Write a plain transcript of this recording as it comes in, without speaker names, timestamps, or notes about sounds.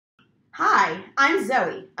Hi, I'm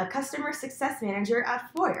Zoe, a Customer Success Manager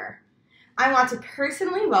at Foyr. I want to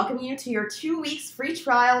personally welcome you to your 2 weeks free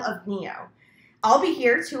trial of Neo. I'll be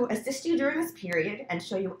here to assist you during this period and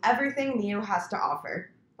show you everything Neo has to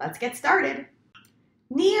offer. Let's get started.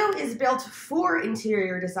 Neo is built for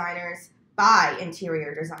interior designers by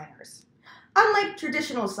interior designers. Unlike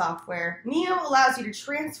traditional software, Neo allows you to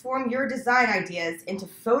transform your design ideas into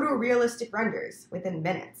photorealistic renders within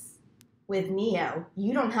minutes. With Neo,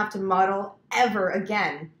 you don't have to model ever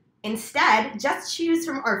again. Instead, just choose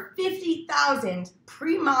from our 50,000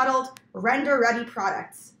 pre-modeled, render-ready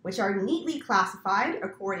products, which are neatly classified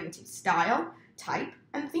according to style, type,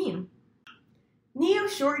 and theme. Neo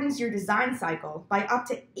shortens your design cycle by up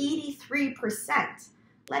to 83%,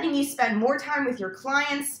 letting you spend more time with your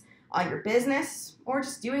clients, on your business, or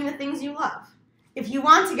just doing the things you love. If you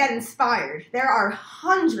want to get inspired, there are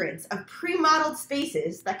hundreds of pre-modeled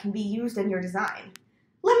spaces that can be used in your design.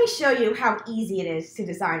 Let me show you how easy it is to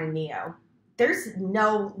design in Neo. There's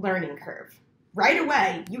no learning curve. Right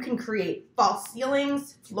away, you can create false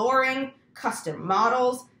ceilings, flooring, custom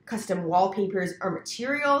models, custom wallpapers or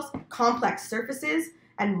materials, complex surfaces,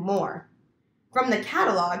 and more. From the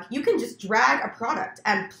catalog, you can just drag a product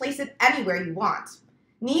and place it anywhere you want.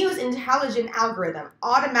 Neo's intelligent algorithm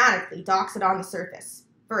automatically docks it on the surface.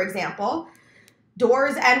 For example,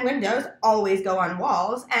 doors and windows always go on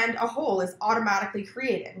walls, and a hole is automatically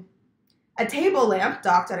created. A table lamp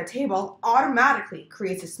docked on a table automatically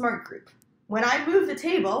creates a smart group. When I move the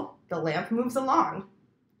table, the lamp moves along.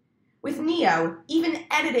 With Neo, even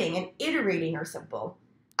editing and iterating are simple.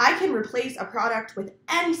 I can replace a product with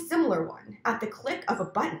any similar one at the click of a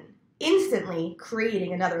button, instantly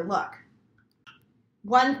creating another look.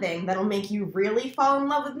 One thing that'll make you really fall in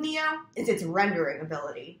love with Neo is its rendering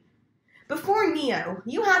ability. Before Neo,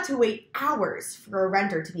 you had to wait hours for a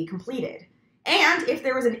render to be completed. And if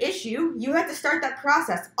there was an issue, you had to start that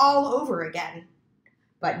process all over again.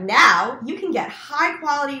 But now, you can get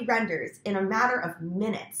high-quality renders in a matter of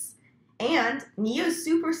minutes. And Neo's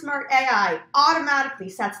super smart AI automatically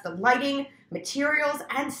sets the lighting, materials,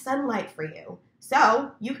 and sunlight for you.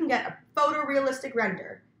 So you can get a photorealistic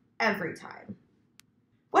render every time.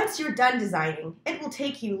 Once you're done designing, it will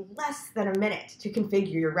take you less than a minute to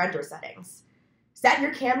configure your render settings. Set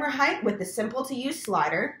your camera height with the simple-to-use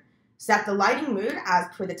slider, set the lighting mood as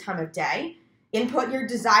per the time of day, input your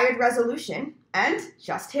desired resolution, and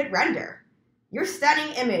just hit render. Your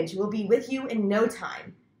stunning image will be with you in no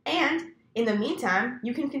time, and in the meantime,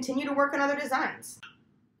 you can continue to work on other designs.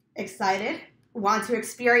 Excited? Want to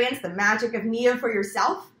experience the magic of Neo for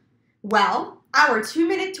yourself? Well, our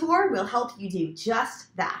 2-minute tour will help you do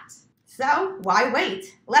just that. So, why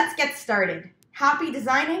wait? Let's get started. Happy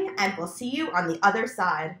designing, and we'll see you on the other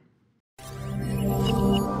side.